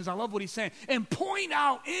translations. I love what he's saying. And point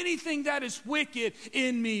out anything that is wicked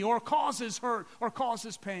in me or causes hurt or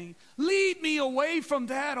causes pain. Lead me away from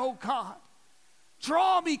that, oh God.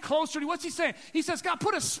 Draw me closer to you. What's he saying? He says, God,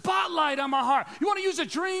 put a spotlight on my heart. You want to use a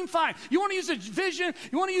dream? Fine. You want to use a vision?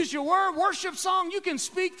 You want to use your word, worship song? You can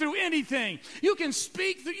speak through anything. You can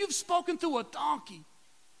speak through, you've spoken through a donkey.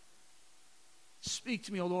 Speak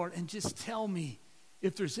to me, O Lord, and just tell me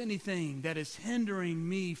if there's anything that is hindering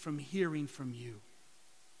me from hearing from you.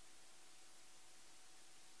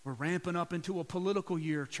 We're ramping up into a political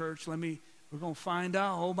year, church. We're going to find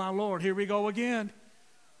out. Oh, my Lord, here we go again.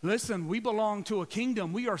 Listen, we belong to a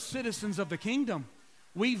kingdom. We are citizens of the kingdom.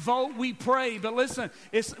 We vote, we pray, but listen,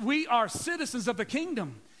 we are citizens of the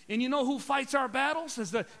kingdom. And you know who fights our battles?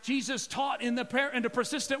 As Jesus taught in the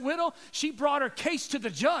persistent widow, she brought her case to the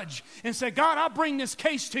judge and said, God, I'll bring this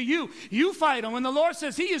case to you. You fight him. And the Lord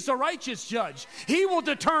says He is the righteous judge. He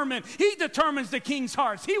determines the king's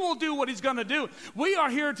hearts. He will do what He's going to do. We are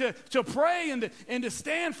here to pray and to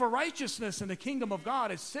stand for righteousness in the kingdom of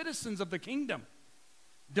God as citizens of the kingdom.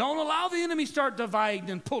 Don't allow the enemy start dividing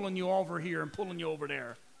and pulling you over here and pulling you over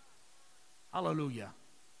there. Hallelujah.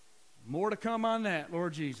 More to come on that,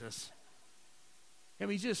 Lord Jesus. Can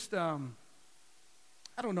we just, I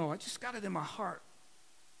don't know, I just got it in my heart.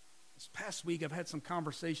 This past week I've had some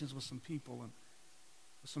conversations with some people and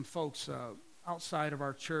with some folks outside of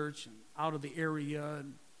our church and out of the area.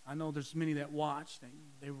 And I know there's many that watch.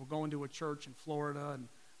 They were going to a church in Florida, and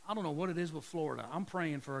I don't know what it is with Florida. I'm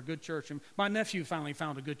praying for a good church. And my nephew finally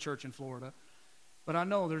found a good church in Florida. But I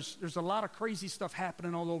know there's a lot of crazy stuff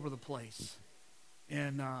happening all over the place.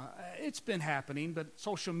 And it's been happening, but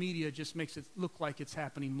social media just makes it look like it's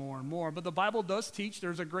happening more and more. But the Bible does teach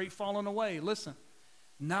there's a great falling away. Listen,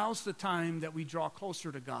 now's the time that we draw closer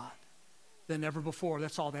to God than ever before.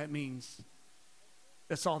 That's all that means.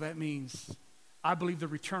 That's all that means. I believe the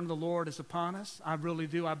return of the Lord is upon us. I really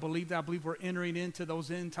do. I believe that. I believe we're entering into those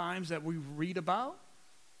end times that we read about.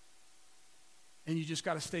 And you just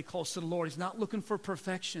got to stay close to the Lord. He's not looking for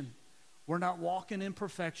perfection. We're not walking in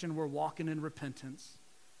perfection. We're walking in repentance.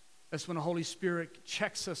 That's when the Holy Spirit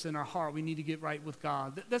checks us in our heart. We need to get right with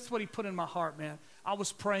God. That's what He put in my heart, man. I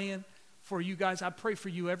was praying for you guys. I pray for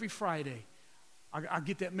you every Friday. I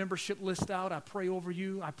get that membership list out. I pray over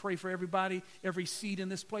you. I pray for everybody, every seat in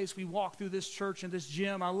this place. We walk through this church and this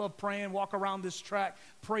gym. I love praying, walk around this track,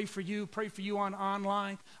 pray for you on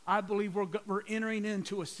online. I believe we're entering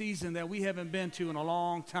into a season that we haven't been to in a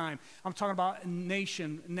long time. I'm talking about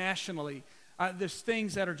nationally. There's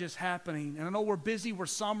things that are just happening. And I know we're busy, we're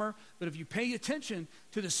summer, but if you pay attention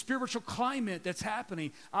to the spiritual climate that's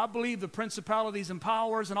happening, I believe the principalities and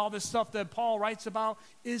powers and all this stuff that Paul writes about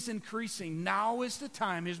is increasing. Now is the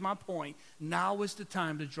time, here's my point, now is the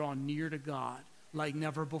time to draw near to God like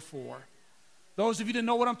never before. Those of you that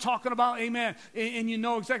know what I'm talking about, amen, and you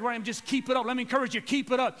know exactly where I am, just keep it up. Let me encourage you, keep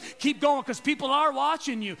it up. Keep going, because people are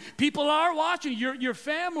watching you. People are watching your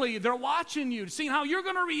family. They're watching you, seeing how you're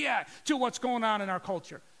going to react to what's going on in our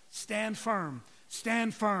culture. Stand firm.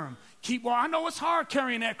 Stand firm. I know it's hard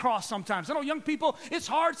carrying that cross sometimes. I know young people, it's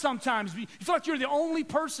hard sometimes. You feel like you're the only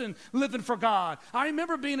person living for God. I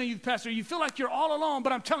remember being a youth pastor. You feel like you're all alone,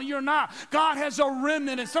 but I'm telling you, you're not. God has a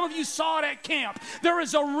remnant, and some of you saw it at camp. There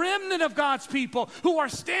is a remnant of God's people who are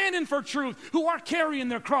standing for truth, who are carrying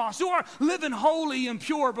their cross, who are living holy and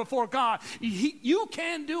pure before God. You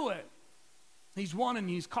can do it. He's wanting,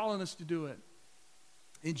 he's calling us to do it.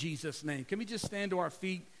 In Jesus' name. Can we just stand to our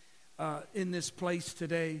feet in this place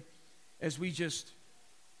today as we just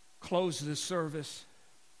close this service?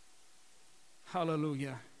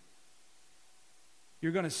 Hallelujah.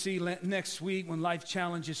 You're going to see next week when Life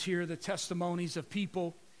Challenge is here, the testimonies of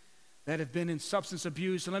people that have been in substance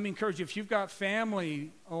abuse. And let me encourage you, if you've got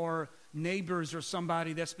family or neighbors or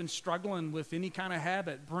somebody that's been struggling with any kind of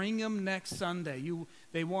habit, bring them next Sunday.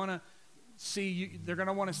 They want to see you. They're going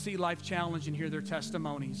to want to see Life Challenge and hear their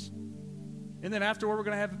testimonies. And then afterward, we're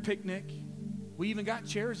going to have a picnic. We even got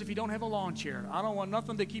chairs if you don't have a lawn chair. I don't want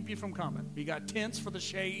nothing to keep you from coming. We got tents for the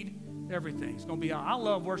shade, everything. It's going to be out. I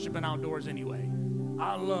love worshiping outdoors anyway.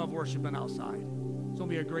 I love worshiping outside. It's going to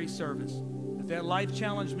be a great service. But that Life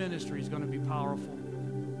Challenge ministry is going to be powerful.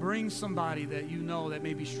 Bring somebody that you know that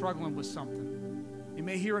may be struggling with something. You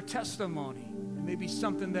may hear a testimony. It may be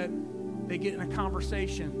something that they get in a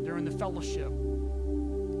conversation during the fellowship.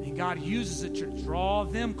 And God uses it to draw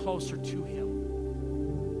them closer to Him.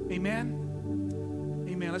 Amen?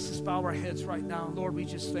 Amen. Let's just bow our heads right now. Lord, we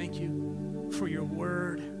just thank you for your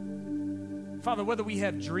word. Father, whether we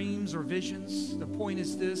have dreams or visions, the point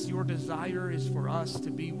is this: your desire is for us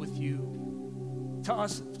to be with you, to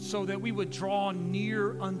us, so that we would draw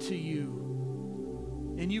near unto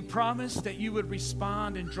you. And you promised that you would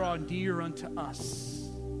respond and draw near unto us.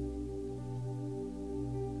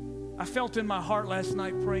 I felt in my heart last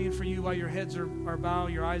night praying for you while your heads are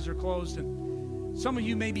bowed, your eyes are closed, and some of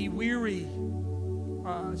you may be weary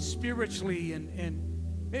spiritually,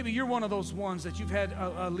 and maybe you're one of those ones that you've had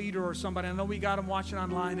a leader or somebody. I know we got them watching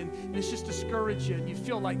online, and it's just discouraged you, and you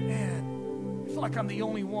feel like, man, I feel like I'm the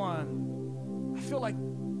only one. I feel like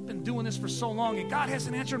I've been doing this for so long, and God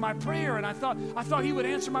hasn't answered my prayer, and I thought He would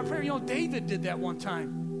answer my prayer. You know, David did that one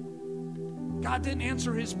time. God didn't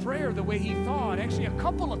answer his prayer the way he thought. Actually, a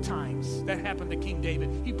couple of times that happened to King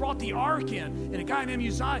David. He brought the ark in, and a guy named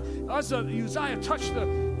Uzziah touched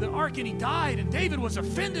the ark, and he died, and David was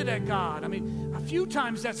offended at God. I mean, a few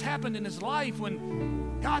times that's happened in his life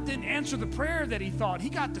when God didn't answer the prayer that he thought.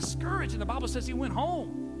 He got discouraged, and the Bible says he went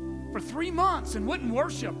home for 3 months and wouldn't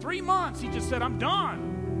worship. 3 months. He just said, I'm done.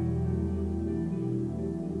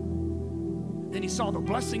 Then he saw the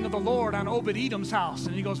blessing of the Lord on Obed-Edom's house.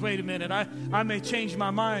 And he goes, wait a minute, I may change my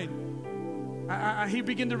mind. He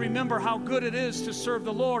began to remember how good it is to serve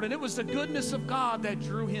the Lord. And it was the goodness of God that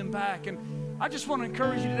drew him back. And I just want to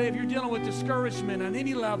encourage you today, if you're dealing with discouragement on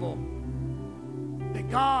any level, that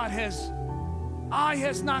God eye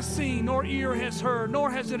has not seen, nor ear has heard, nor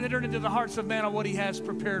has it entered into the hearts of man of what He has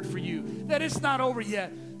prepared for you. That it's not over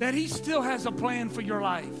yet. That He still has a plan for your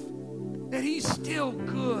life. That He's still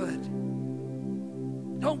good.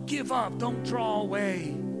 Don't give up. Don't draw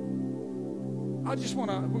away. We're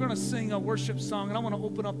going to sing a worship song, and I want to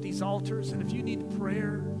open up these altars. And if you need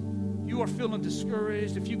prayer, you are feeling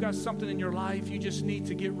discouraged, if you've got something in your life you just need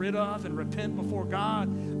to get rid of and repent before God,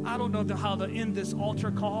 I don't know how to end this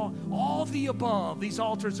altar call. All the above, these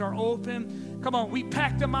altars are open. Come on, we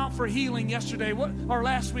packed them out for healing yesterday or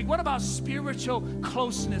last week. What about spiritual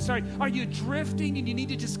closeness? Are you drifting and you need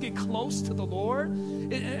to just get close to the Lord?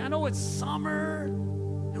 I know it's summer.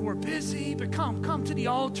 We're busy, but come to the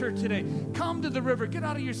altar today. Come to the river. Get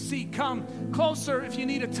out of your seat. Come closer if you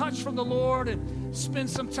need a touch from the Lord and spend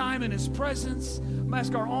some time in His presence. I'm going to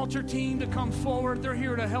ask our altar team to come forward. They're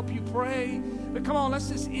here to help you pray. But come on, let's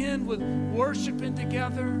just end with worshiping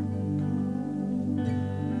together.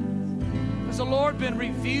 Has the Lord been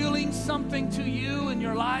revealing something to you in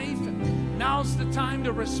your life? And now's the time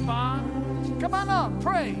to respond. Come on up,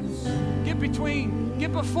 pray. Get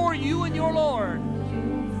before you and your Lord.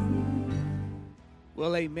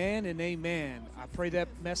 Well, amen and amen. I pray that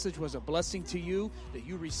message was a blessing to you, that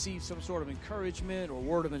you received some sort of encouragement or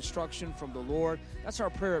word of instruction from the Lord. That's our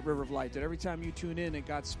prayer at River of Life, that every time you tune in, that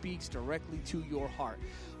God speaks directly to your heart.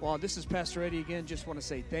 Well, this is Pastor Eddie again. Just want to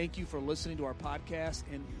say thank you for listening to our podcast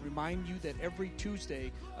and remind you that every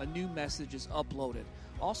Tuesday a new message is uploaded.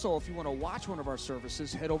 Also, if you want to watch one of our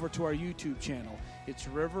services, head over to our YouTube channel. It's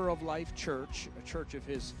River of Life Church, a church of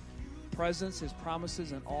His presence, His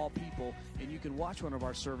promises, and all people, and you can watch one of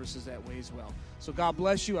our services that way as well. So God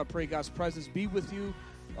bless you. I pray God's presence be with you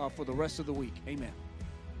for the rest of the week. Amen.